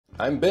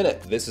I'm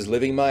Bennett. This is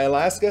Living My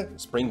Alaska.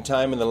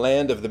 Springtime in the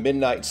land of the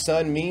midnight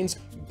sun means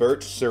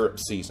birch syrup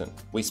season.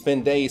 We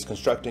spend days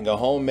constructing a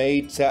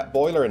homemade sap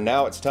boiler, and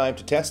now it's time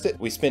to test it.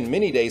 We spend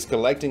many days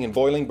collecting and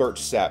boiling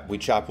birch sap. We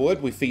chop wood,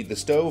 we feed the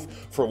stove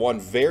for one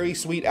very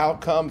sweet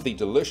outcome, the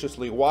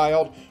deliciously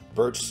wild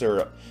birch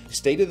syrup.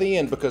 Stay to the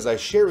end because I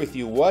share with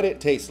you what it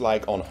tastes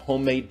like on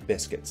homemade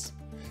biscuits.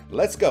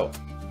 Let's go.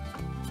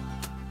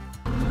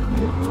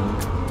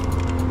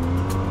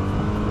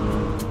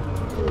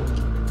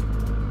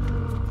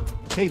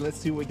 Okay, let's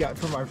see what we got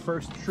from our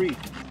first tree.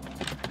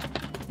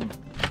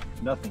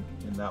 Nothing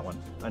in that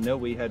one. I know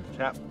we had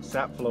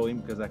sap flowing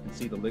because I can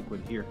see the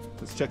liquid here.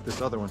 Let's check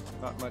this other one.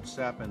 Not much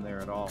sap in there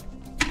at all.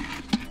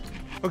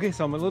 Okay,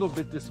 so I'm a little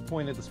bit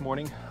disappointed this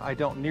morning. I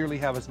don't nearly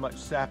have as much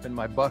sap in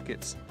my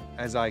buckets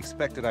as I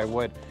expected I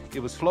would.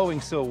 It was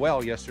flowing so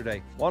well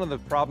yesterday. One of the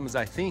problems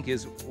I think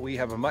is we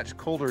have a much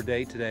colder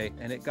day today,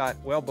 and it got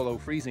well below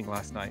freezing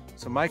last night.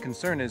 So my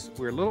concern is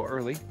we're a little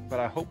early, but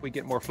I hope we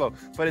get more flow.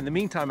 But in the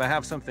meantime, I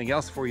have something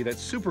else for you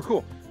that's super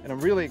cool, and I'm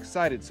really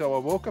excited. So I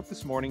woke up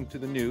this morning to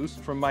the news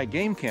from my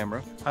game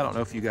camera. I don't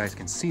know if you guys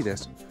can see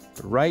this,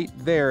 but right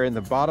there in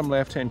the bottom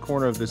left-hand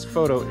corner of this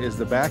photo is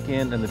the back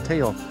end and the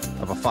tail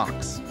of a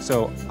fox.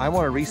 So I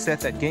want to reset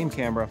that game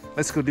camera.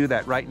 Let's go do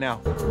that right now.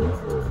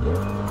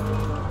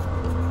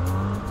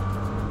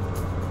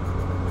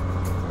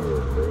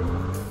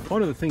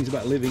 One of the things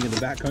about living in the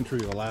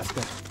backcountry of Alaska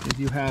is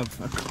you have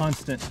a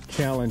constant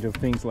challenge of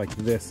things like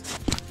this.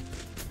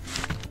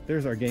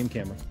 There's our game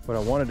camera. What I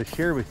wanted to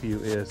share with you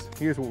is,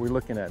 here's what we're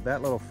looking at.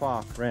 That little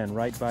fox ran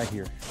right by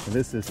here, and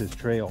this is his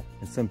trail.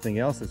 And something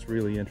else that's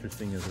really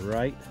interesting is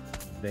right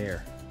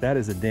there. That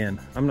is a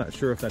den. I'm not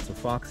sure if that's a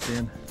fox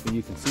den, but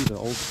you can see the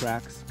old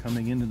tracks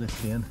coming into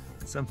this den.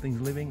 Something's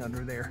living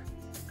under there.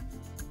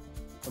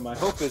 So my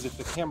hope is if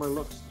the camera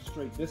looks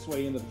straight this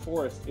way into the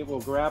forest, it will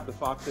grab the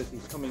fox as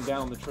he's coming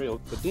down the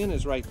trail. The den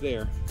is right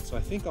there, so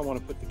I think I want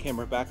to put the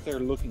camera back there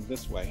looking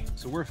this way.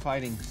 So we're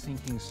fighting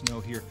sinking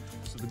snow here.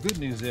 So the good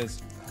news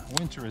is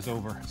winter is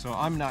over, so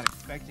I'm not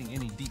expecting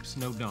any deep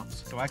snow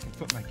dumps. So I can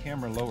put my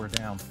camera lower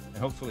down and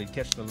hopefully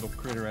catch the little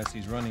critter as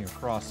he's running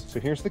across. So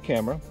here's the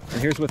camera,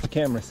 and here's what the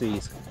camera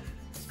sees.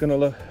 It's gonna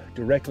look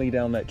directly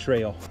down that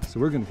trail. So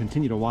we're gonna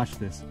continue to watch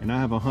this, and I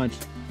have a hunch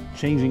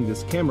changing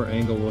this camera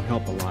angle will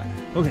help a lot.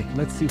 Okay,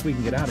 let's see if we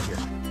can get out of here.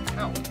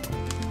 Ow.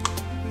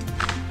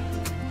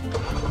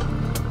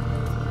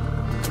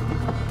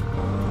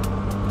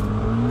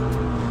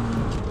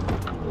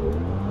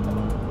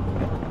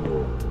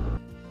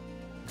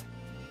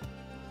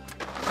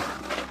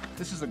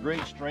 This is a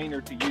great strainer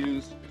to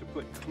use to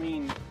put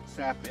clean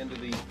sap into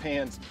these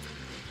pans.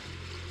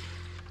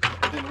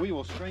 And then we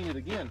will strain it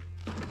again.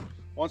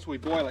 Once we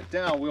boil it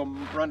down, we'll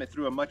run it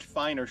through a much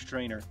finer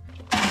strainer.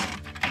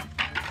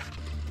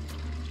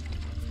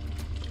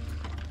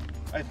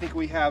 I think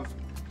we have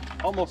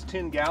almost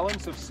 10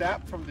 gallons of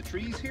sap from the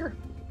trees here.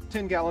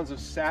 10 gallons of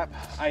sap,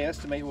 I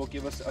estimate, will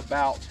give us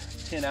about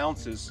 10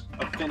 ounces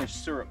of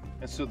finished syrup.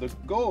 And so the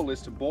goal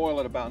is to boil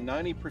it about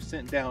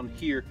 90% down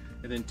here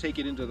and then take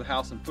it into the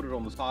house and put it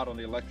on the pot on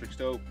the electric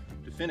stove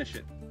to finish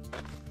it.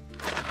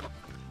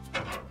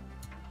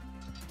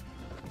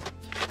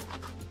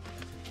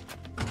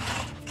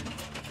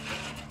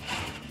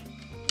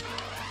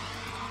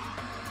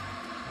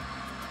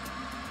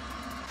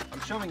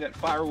 I'm shoving that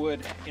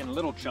firewood in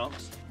little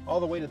chunks all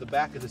the way to the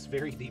back of this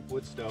very deep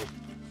wood stove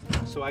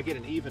so I get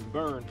an even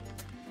burn.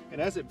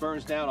 And as it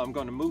burns down, I'm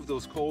going to move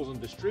those coals and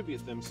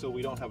distribute them so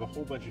we don't have a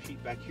whole bunch of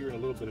heat back here and a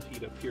little bit of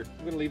heat up here. I'm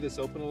going to leave this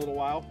open a little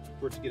while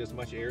for it to get as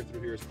much air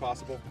through here as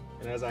possible.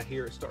 And as I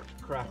hear it start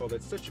to crackle,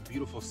 that's such a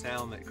beautiful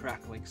sound, that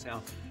crackling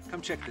sound.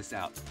 Come check this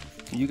out.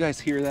 Can you guys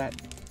hear that?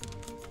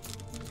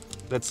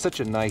 That's such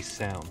a nice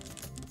sound.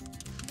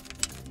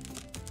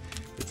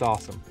 It's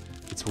awesome.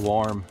 It's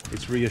warm.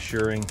 It's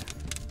reassuring.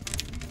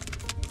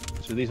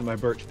 So these are my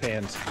birch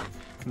pans.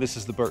 This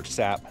is the birch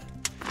sap.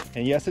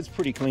 And yes, it's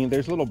pretty clean.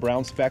 There's little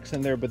brown specks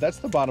in there, but that's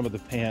the bottom of the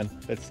pan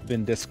that's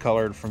been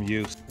discolored from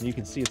use. And you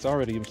can see it's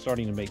already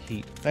starting to make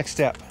heat. Next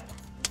step,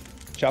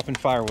 chopping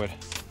firewood.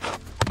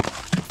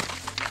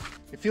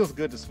 It feels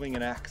good to swing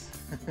an axe.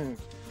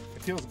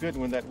 It feels good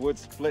when that wood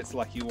splits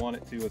like you want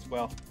it to as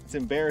well. It's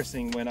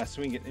embarrassing when I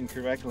swing it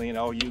incorrectly and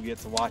all you get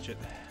to watch it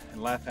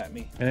and laugh at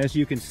me. And as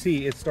you can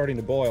see, it's starting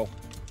to boil.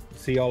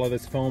 See all of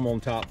this foam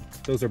on top?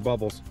 Those are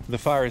bubbles. The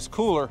fire is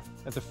cooler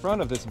at the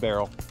front of this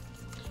barrel.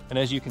 And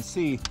as you can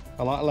see,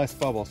 a lot less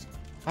bubbles.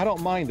 I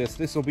don't mind this.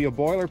 This will be a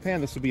boiler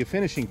pan, this will be a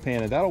finishing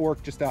pan, and that'll work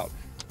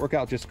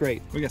out just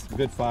great. We got some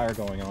good fire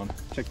going on.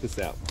 Check this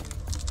out.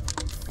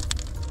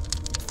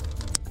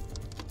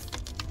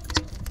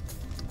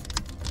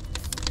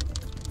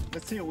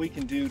 Let's see what we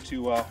can do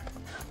to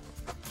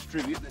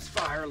distribute this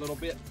fire a little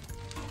bit.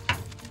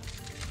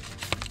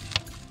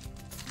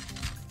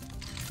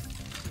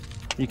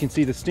 You can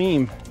see the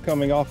steam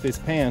coming off these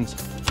pans.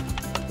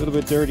 A little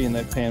bit dirty in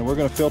that pan. We're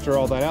going to filter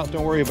all that out.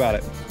 Don't worry about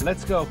it.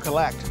 Let's go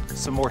collect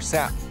some more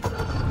sap.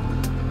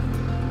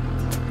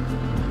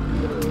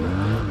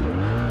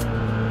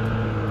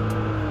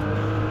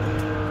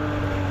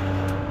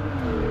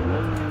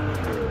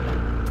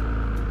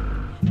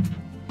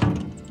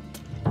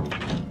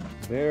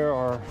 There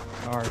are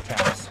our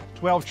taps.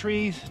 12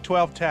 trees,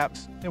 12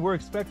 taps. And we're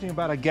expecting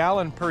about a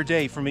gallon per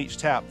day from each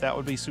tap. That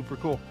would be super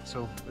cool.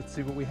 So let's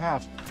see what we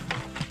have.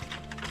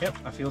 Yep,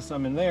 I feel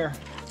some in there.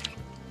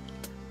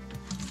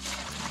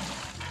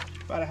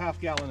 About a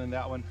half gallon in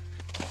that one.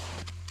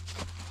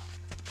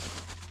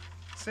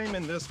 Same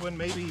in this one,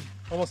 maybe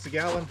almost a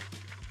gallon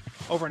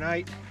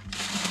overnight.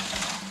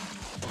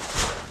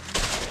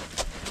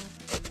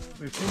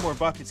 We have 2 more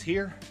buckets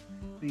here.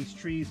 These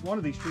trees, one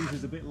of these trees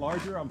is a bit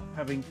larger. I'm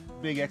having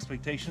big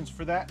expectations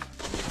for that.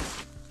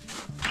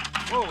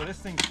 Whoa, this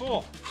thing's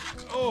full.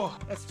 Oh,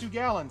 that's 2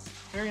 gallons.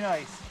 Very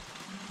nice.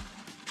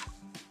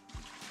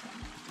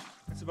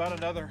 It's about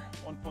another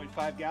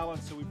 1.5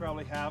 gallons, so we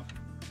probably have,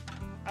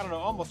 I don't know,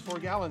 almost 4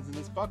 gallons in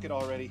this bucket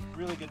already.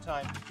 Really good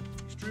time.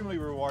 Extremely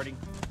rewarding.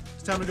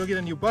 It's time to go get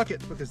a new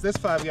bucket because this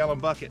 5-gallon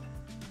bucket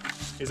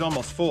is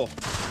almost full.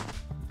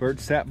 Birch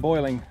sap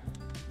boiling.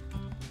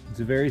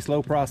 It's a very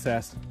slow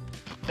process.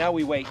 Now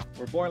we wait.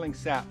 We're boiling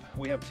sap.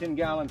 We have 10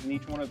 gallons in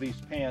each one of these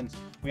pans.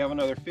 We have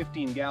another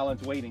 15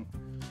 gallons waiting.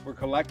 We're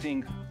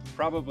collecting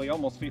probably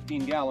almost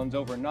 15 gallons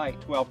overnight.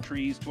 12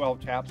 trees,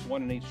 12 taps,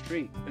 1 in each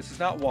tree. This is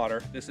not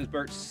water. This is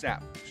birch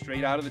sap,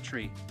 straight out of the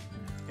tree.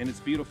 And it's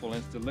beautiful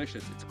and it's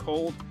delicious. It's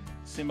cold,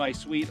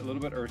 semi-sweet, a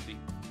little bit earthy.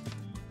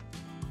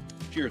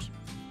 Cheers.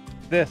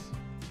 This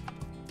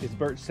is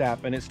birch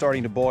sap and it's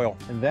starting to boil.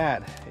 And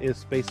that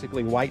is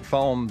basically white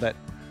foam that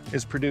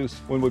is produced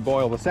when we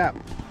boil the sap.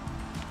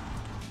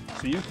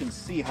 So you can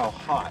see how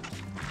hot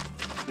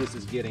this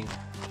is getting.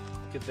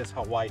 Get this,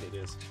 how white it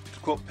is. To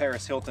quote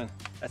Paris Hilton,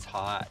 that's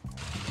hot.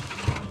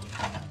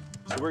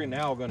 So we're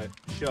now gonna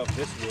shove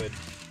this wood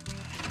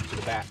to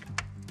the back.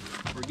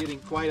 We're getting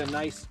quite a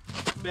nice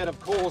bed of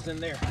coals in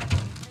there.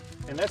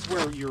 And that's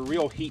where your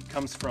real heat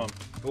comes from.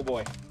 Oh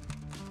boy.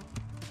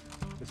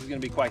 This is gonna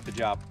be quite the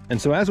job.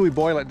 And so as we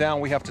boil it down,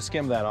 we have to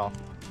skim that off.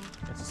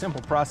 It's a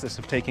simple process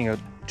of taking a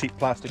cheap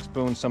plastic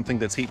spoon, something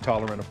that's heat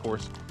tolerant, of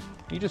course.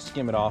 You just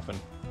skim it off and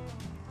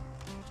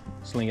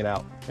sling it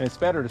out. And it's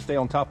better to stay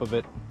on top of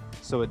it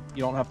so you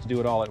don't have to do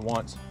it all at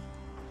once.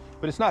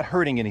 But it's not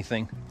hurting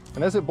anything.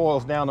 And as it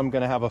boils down, I'm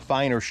gonna have a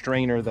finer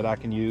strainer that I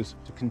can use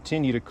to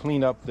continue to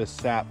clean up this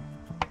sap.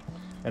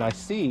 And I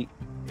see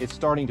it's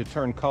starting to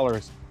turn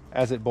colors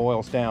as it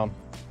boils down.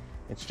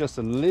 It's just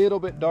a little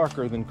bit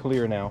darker than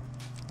clear now.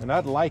 And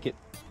I'd like it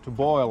to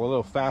boil a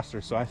little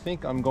faster, so I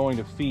think I'm going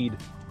to feed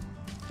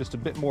just a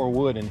bit more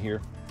wood in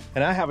here.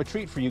 And I have a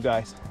treat for you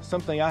guys,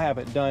 something I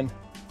haven't done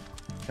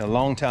in a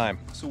long time.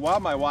 So while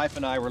my wife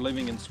and I were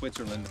living in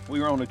Switzerland, we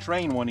were on a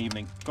train one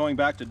evening going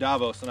back to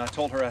Davos, and I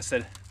told her, I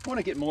said, I want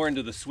to get more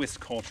into the Swiss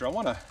culture. I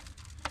want to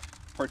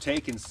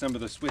partake in some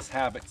of the Swiss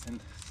habits and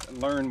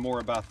learn more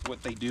about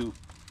what they do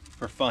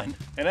for fun.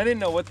 And I didn't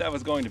know what that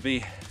was going to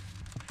be.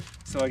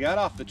 So I got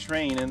off the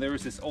train and there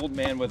was this old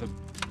man with a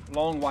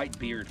long white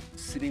beard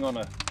sitting on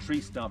a tree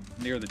stump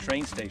near the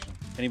train station,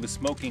 and he was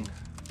smoking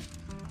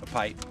a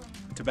pipe,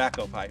 a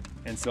tobacco pipe.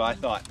 And so I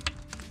thought,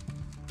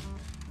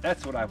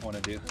 that's what I want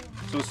to do.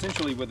 So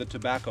essentially with a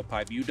tobacco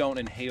pipe, you don't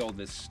inhale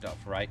this stuff,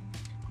 right?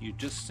 You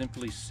just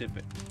simply sip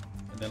it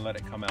and then let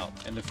it come out.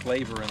 And the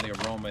flavor and the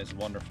aroma is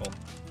wonderful.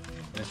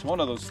 And it's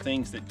one of those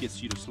things that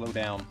gets you to slow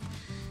down.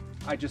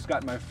 I just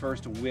got my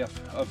first whiff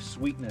of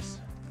sweetness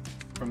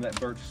from that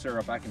birch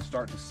syrup. I can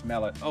start to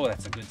smell it. Oh,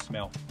 that's a good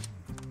smell.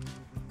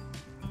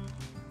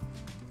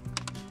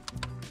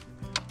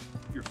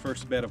 Your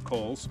first bed of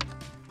coals.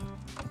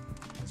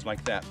 It's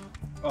like that.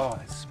 Oh,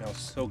 it smells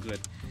so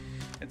good.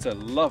 It's a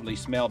lovely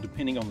smell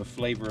depending on the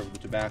flavor of the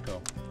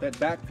tobacco. That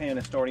back pan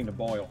is starting to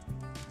boil.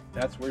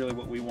 That's really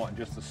what we want,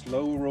 just a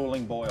slow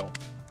rolling boil.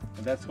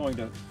 And that's going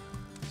to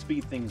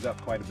speed things up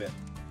quite a bit.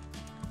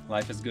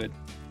 Life is good.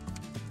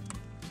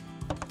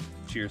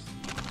 Cheers.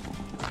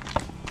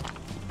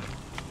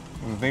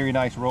 A very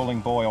nice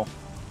rolling boil.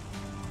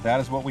 That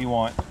is what we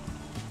want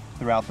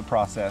throughout the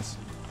process.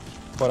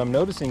 What I'm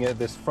noticing is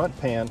this front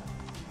pan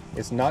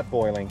is not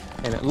boiling,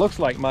 and it looks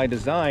like my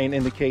design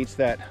indicates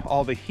that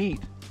all the heat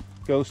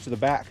goes to the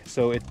back.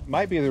 So it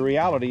might be the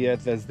reality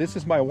as this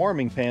is my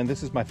warming pan,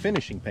 this is my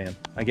finishing pan,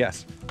 I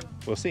guess.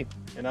 We'll see.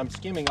 And I'm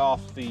skimming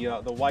off the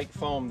white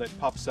foam that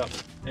pops up,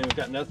 and we've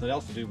got nothing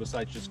else to do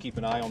besides just keep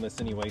an eye on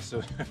this anyway,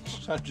 so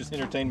I just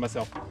entertain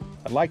myself.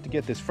 I'd like to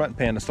get this front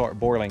pan to start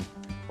boiling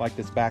like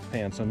this back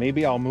pan, so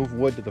maybe I'll move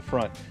wood to the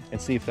front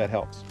and see if that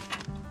helps.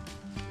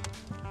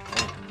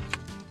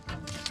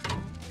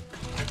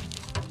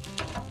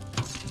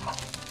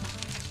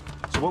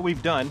 So what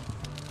we've done,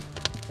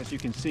 as you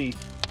can see,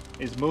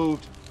 is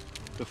moved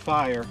the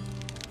fire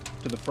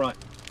to the front.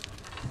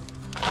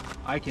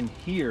 I can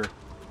hear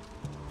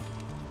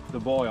the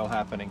boil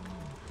happening,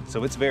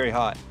 so it's very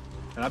hot,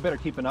 and I better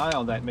keep an eye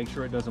on that and make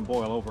sure it doesn't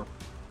boil over.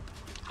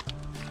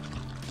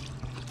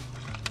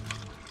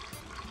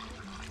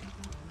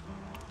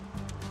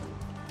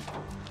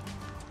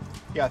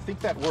 Yeah, I think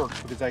that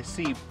works because I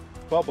see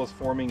bubbles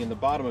forming in the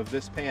bottom of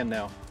this pan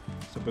now.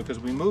 So because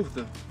we moved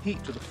the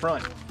heat to the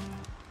front,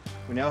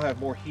 we now have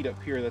more heat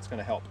up here that's going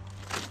to help.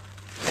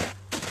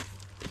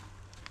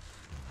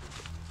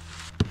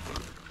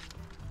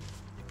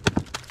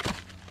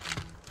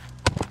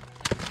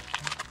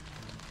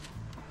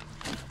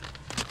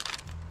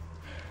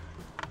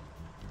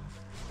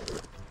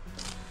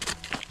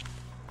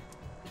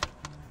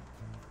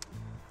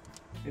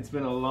 It's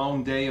been a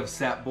long day of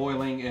sap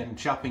boiling and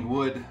chopping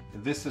wood.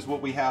 This is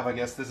what we have. I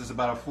guess this is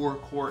about a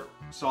 4-quart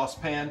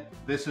saucepan.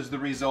 This is the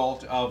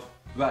result of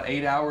about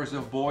 8 hours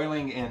of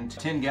boiling and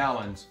 10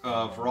 gallons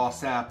of raw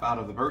sap out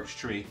of the birch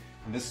tree.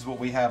 And this is what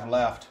we have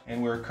left.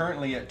 And we're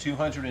currently at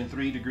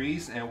 203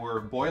 degrees and we're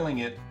boiling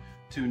it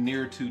to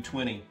near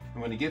 220.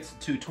 And when it gets to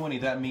 220,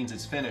 that means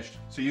it's finished.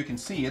 So you can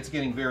see it's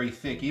getting very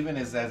thick. Even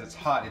as it's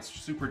hot, it's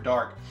super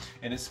dark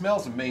and it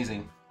smells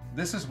amazing.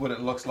 This is what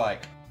it looks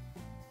like.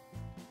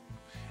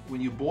 When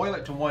you boil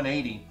it to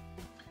 180,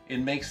 it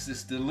makes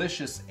this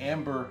delicious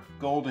amber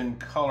golden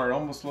color. It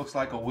almost looks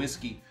like a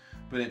whiskey,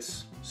 but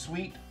it's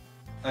sweet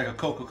like a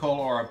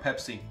Coca-Cola or a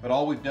Pepsi. But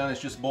all we've done is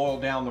just boil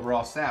down the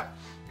raw sap,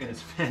 and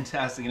it's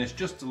fantastic, and it's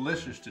just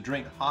delicious to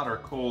drink hot or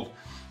cold.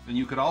 And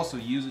you could also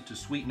use it to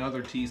sweeten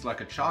other teas like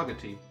a chaga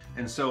tea.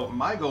 And so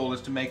my goal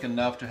is to make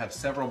enough to have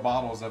several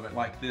bottles of it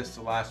like this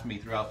to last me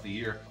throughout the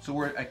year. So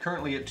we're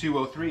currently at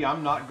 203.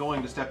 I'm not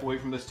going to step away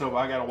from this stove.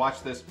 I gotta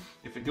watch this.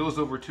 If it goes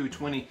over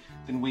 220,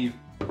 then we've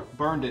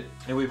burned it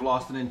and we've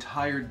lost an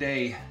entire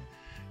day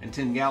and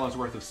 10 gallons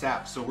worth of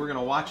sap. So we're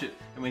gonna watch it,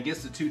 and when it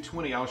gets to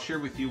 220, I'll share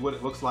with you what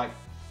it looks like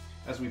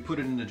as we put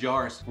it in the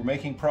jars. We're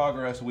making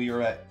progress. We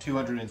are at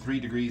 203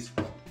 degrees.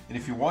 And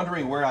if you're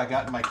wondering where I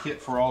got my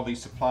kit for all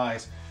these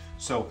supplies,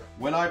 so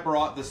when I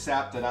brought the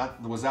sap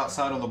that was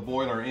outside on the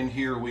boiler in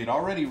here, we had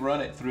already run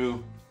it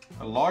through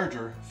a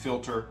larger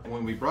filter. And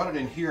when we brought it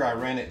in here, I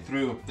ran it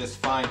through this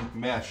fine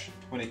mesh.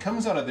 When it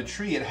comes out of the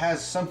tree, it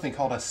has something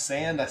called a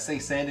sand. I say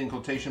sand in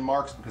quotation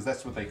marks because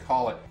that's what they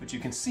call it. But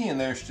you can see in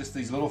there, it's just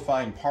these little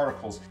fine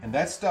particles, and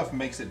that stuff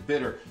makes it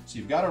bitter. So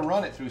you've got to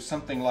run it through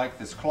something like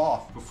this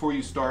cloth before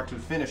you start to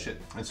finish it.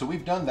 And so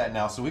we've done that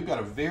now. So we've got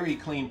a very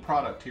clean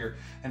product here.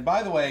 And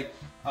by the way,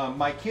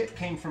 my kit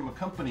came from a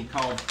company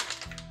called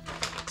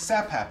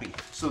Sap Happy.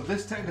 So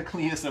this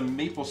technically is a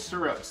maple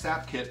syrup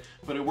sap kit,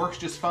 but it works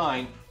just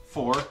fine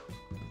for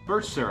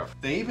birch syrup.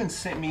 They even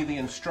sent me the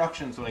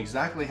instructions on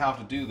exactly how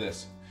to do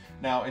this.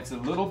 Now it's a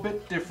little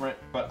bit different,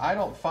 but I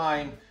don't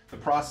find the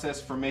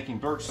process for making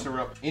birch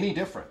syrup any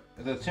different.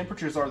 The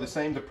temperatures are the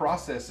same, the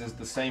process is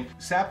the same.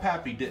 Sap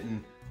Happy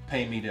didn't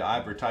pay me to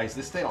advertise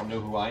this. They don't know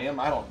who I am.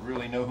 I don't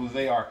really know who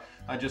they are.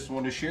 I just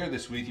want to share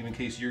this with you in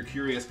case you're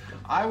curious.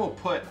 I will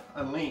put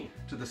a link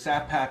to the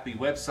Sap Happy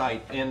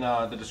website in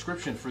the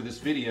description for this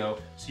video,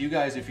 so you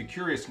guys, if you're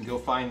curious, can go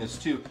find this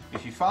too.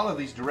 If you follow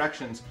these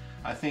directions,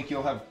 I think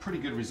you'll have pretty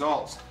good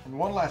results. And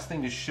one last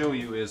thing to show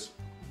you is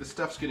this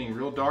stuff's getting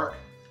real dark,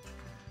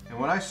 and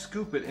when I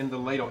scoop it in the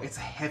ladle, it's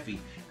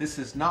heavy. This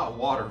is not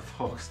water,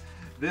 folks.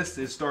 This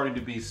is starting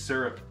to be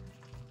syrup,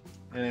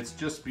 and it's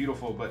just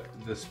beautiful, but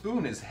the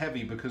spoon is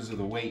heavy because of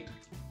the weight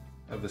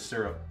of the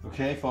syrup.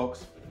 Okay,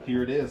 folks,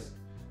 here it is,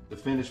 the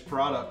finished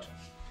product.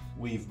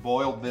 We've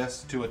boiled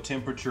this to a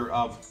temperature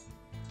of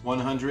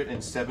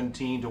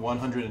 117 to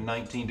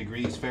 119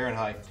 degrees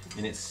Fahrenheit,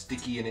 and it's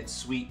sticky and it's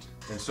sweet.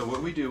 And so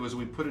what we do is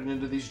we put it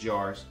into these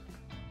jars,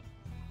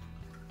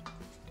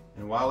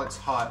 and while it's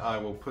hot, I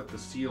will put the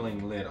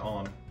sealing lid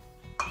on.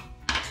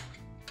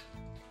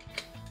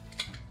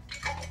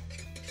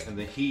 And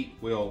the heat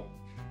will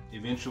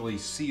eventually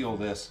seal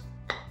this,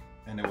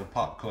 and it will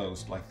pop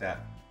closed like that.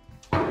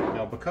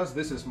 Now, because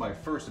this is my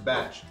first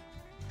batch,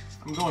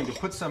 I'm going to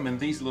put some in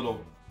these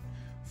little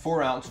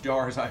 4-ounce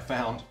jars I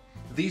found.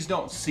 These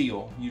don't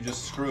seal, you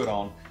just screw it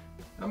on.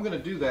 And I'm going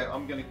to do that.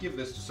 I'm going to give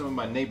this to some of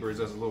my neighbors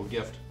as a little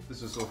gift.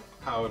 This is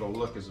how it'll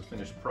look as a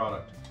finished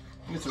product.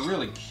 And it's a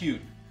really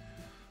cute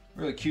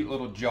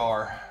little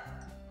jar.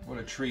 What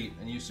a treat.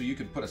 And so you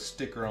could put a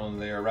sticker on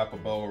there, wrap a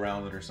bow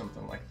around it or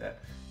something like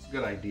that. It's a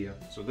good idea.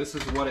 So this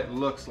is what it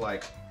looks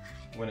like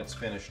when it's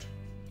finished.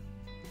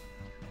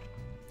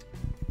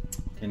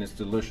 And it's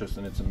delicious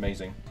and it's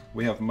amazing.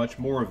 We have much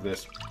more of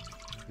this.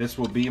 This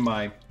will be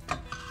my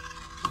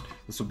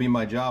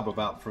job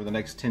about for the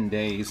next 10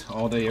 days,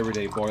 all day, every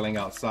day, boiling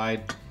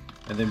outside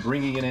and then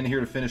bringing it in here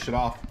to finish it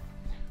off.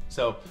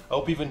 So I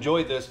hope you've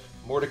enjoyed this.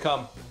 More to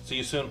come. See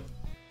you soon.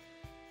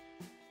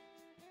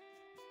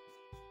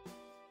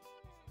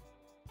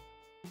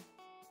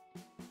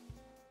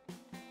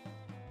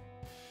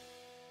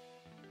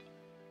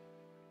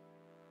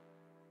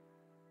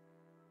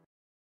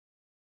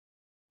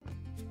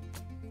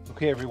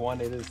 Okay, everyone,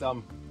 it is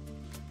about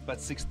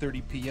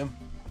 6:30 p.m.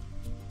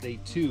 Day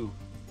 2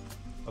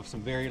 of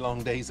some very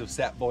long days of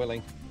sap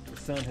boiling. The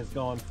sun has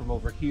gone from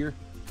over here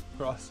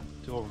across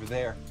to over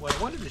there. What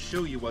I wanted to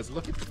show you was,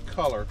 look at the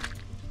color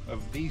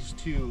of these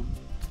two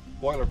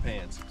boiler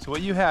pans. So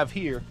what you have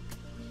here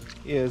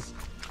is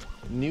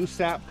new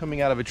sap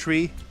coming out of a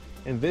tree,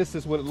 and this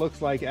is what it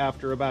looks like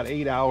after about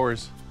 8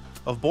 hours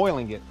of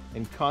boiling it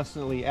and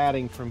constantly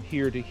adding from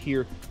here to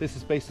here. This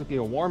is basically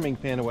a warming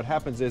pan, and what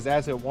happens is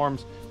as it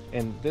warms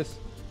and this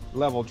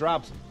level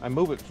drops, I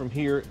move it from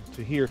here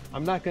to here.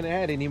 I'm not going to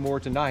add any more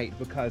tonight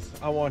because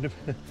I want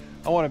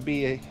to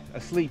be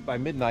asleep by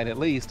midnight at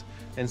least,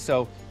 and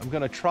so I'm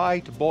going to try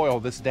to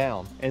boil this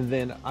down, and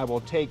then I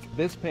will take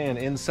this pan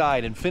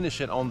inside and finish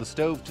it on the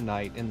stove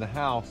tonight in the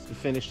house to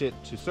finish it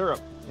to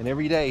syrup. And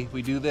every day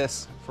we do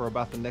this for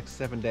about the next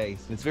 7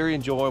 days. It's very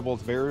enjoyable,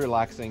 it's very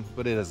relaxing,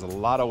 but it is a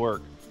lot of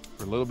work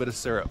for a little bit of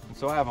syrup. And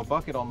so I have a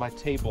bucket on my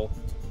table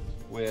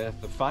with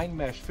the fine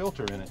mesh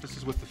filter in it. This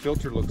is what the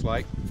filter looks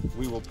like.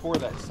 We will pour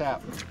that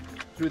sap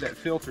through that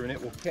filter and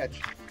it will catch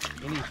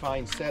any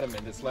fine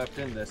sediment that's left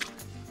in this.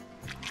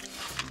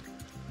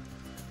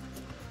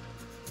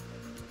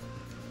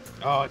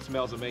 Oh, it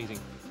smells amazing.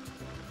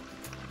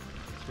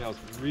 It smells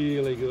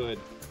really good.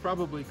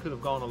 Probably could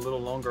have gone a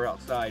little longer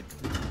outside,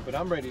 but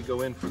I'm ready to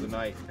go in for the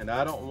night and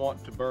I don't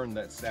want to burn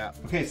that sap.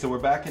 Okay, so we're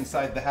back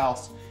inside the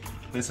house.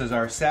 This is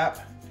our sap.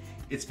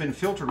 It's been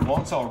filtered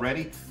once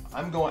already.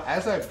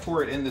 As I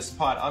pour it in this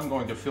pot, I'm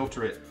going to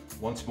filter it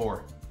once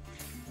more.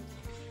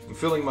 I'm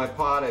filling my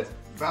pot at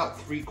about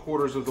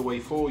 3/4 of the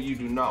way full. You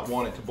do not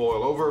want it to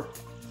boil over.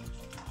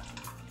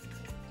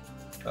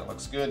 That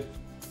looks good.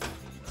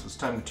 So it's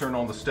time to turn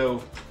on the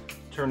stove.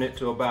 Turn it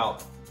to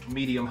about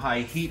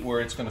medium-high heat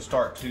where it's going to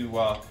start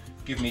to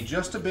give me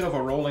just a bit of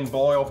a rolling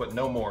boil, but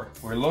no more.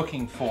 We're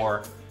looking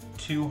for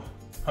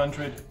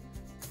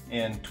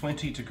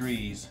 220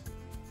 degrees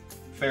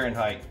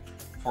Fahrenheit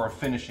for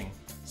finishing.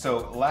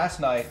 So last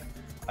night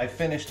I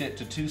finished it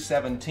to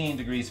 217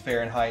 degrees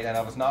Fahrenheit and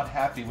I was not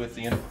happy with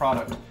the end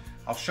product.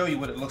 I'll show you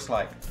what it looks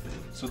like.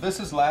 So this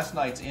is last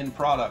night's end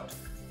product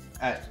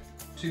at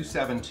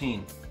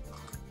 217.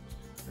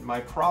 And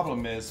my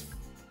problem is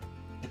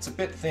it's a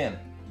bit thin,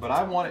 but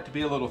I want it to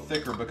be a little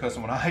thicker because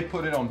when I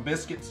put it on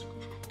biscuits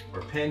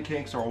or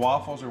pancakes or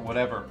waffles or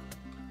whatever,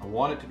 I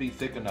want it to be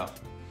thick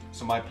enough.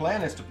 So my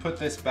plan is to put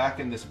this back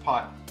in this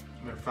pot. As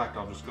a matter of fact,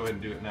 I'll just go ahead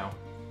and do it now.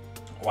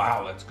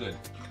 Wow, that's good.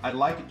 I'd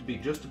like it to be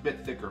just a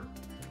bit thicker.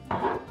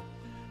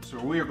 So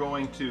we are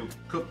going to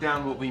cook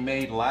down what we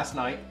made last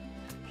night,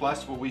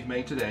 plus what we've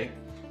made today,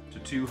 to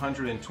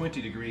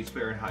 220 degrees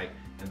Fahrenheit.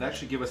 And that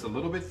should give us a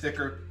little bit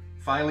thicker,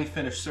 finely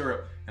finished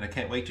syrup. And I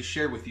can't wait to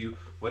share with you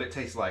what it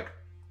tastes like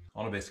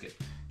on a biscuit.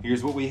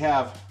 Here's what we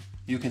have.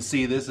 You can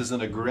see this is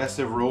an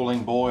aggressive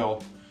rolling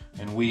boil,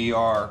 and we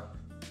are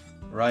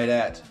right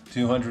at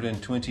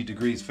 220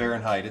 degrees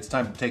Fahrenheit. It's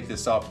time to take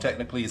this off.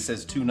 Technically it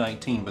says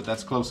 219, but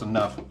that's close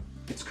enough.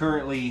 It's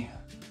currently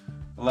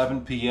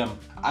 11 p.m.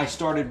 I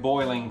started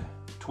boiling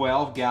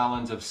 12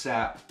 gallons of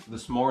sap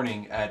this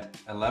morning at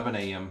 11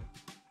 a.m.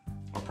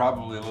 or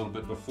probably a little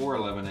bit before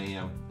 11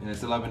 a.m. and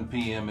it's 11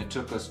 p.m. It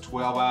took us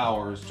 12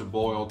 hours to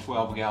boil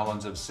 12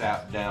 gallons of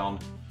sap down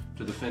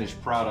to the finished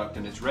product,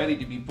 and it's ready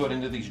to be put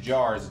into these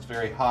jars. It's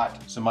very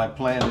hot, so my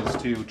plan is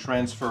to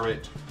transfer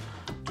it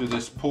to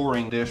this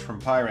pouring dish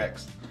from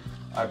Pyrex.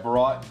 I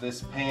brought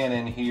this pan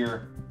in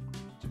here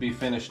to be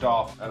finished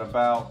off at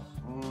about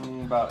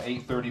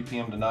 8:30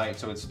 p.m. tonight,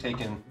 so it's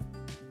taken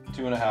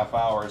 2.5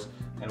 hours.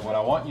 And what I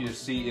want you to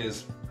see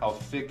is how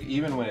thick,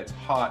 even when it's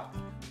hot,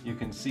 you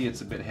can see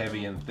it's a bit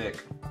heavy and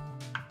thick.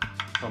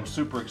 So I'm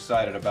super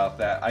excited about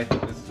that. I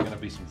think this is going to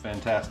be some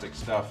fantastic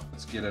stuff.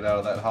 Let's get it out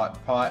of that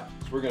hot pot.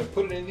 So we're going to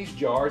put it in these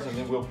jars and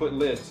then we'll put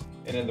lids.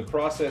 And in the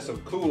process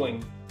of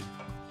cooling,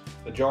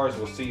 the jars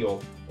will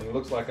seal. And it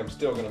looks like I'm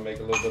still going to make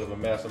a little bit of a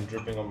mess. I'm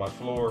dripping on my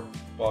floor.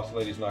 Boss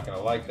lady's not going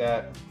to like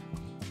that.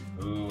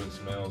 Ooh, it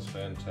smells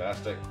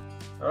fantastic.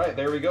 All right,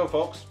 there we go,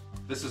 folks.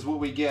 This is what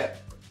we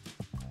get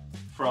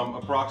from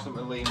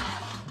approximately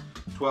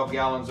 12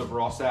 gallons of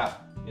raw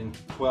sap in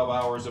 12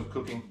 hours of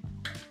cooking.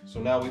 So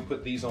now we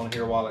put these on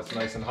here while it's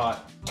nice and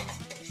hot.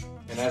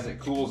 And as it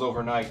cools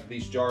overnight,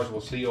 these jars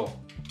will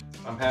seal.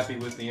 I'm happy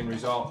with the end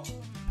result.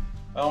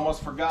 I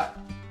almost forgot.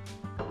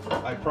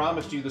 I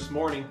promised you this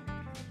morning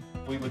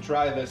we would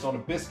try this on a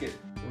biscuit.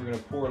 We're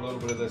gonna pour a little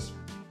bit of this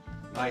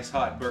nice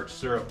hot birch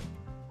syrup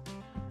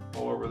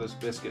all over this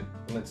biscuit,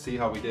 and let's see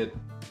how we did.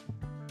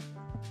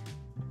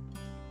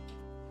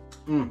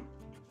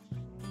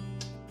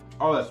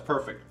 Oh, that's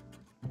perfect.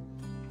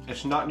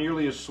 It's not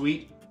nearly as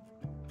sweet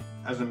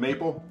as a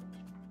maple,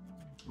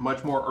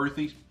 much more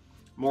earthy,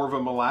 more of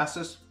a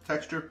molasses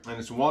texture, and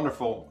it's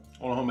wonderful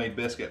on a homemade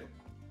biscuit.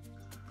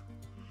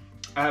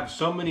 I have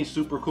so many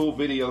super cool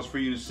videos for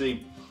you to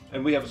see,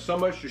 and we have so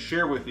much to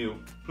share with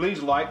you.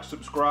 Please like,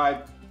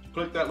 subscribe,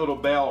 click that little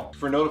bell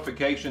for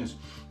notifications,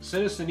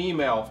 send us an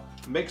email,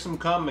 make some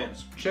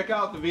comments. Check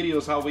out the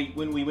videos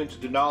when we went to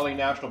Denali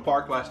National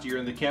Park last year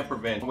in the camper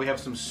van. We have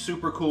some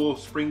super cool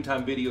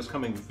springtime videos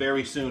coming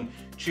very soon.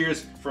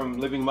 Cheers from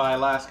Living My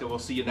Alaska. We'll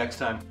see you next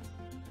time.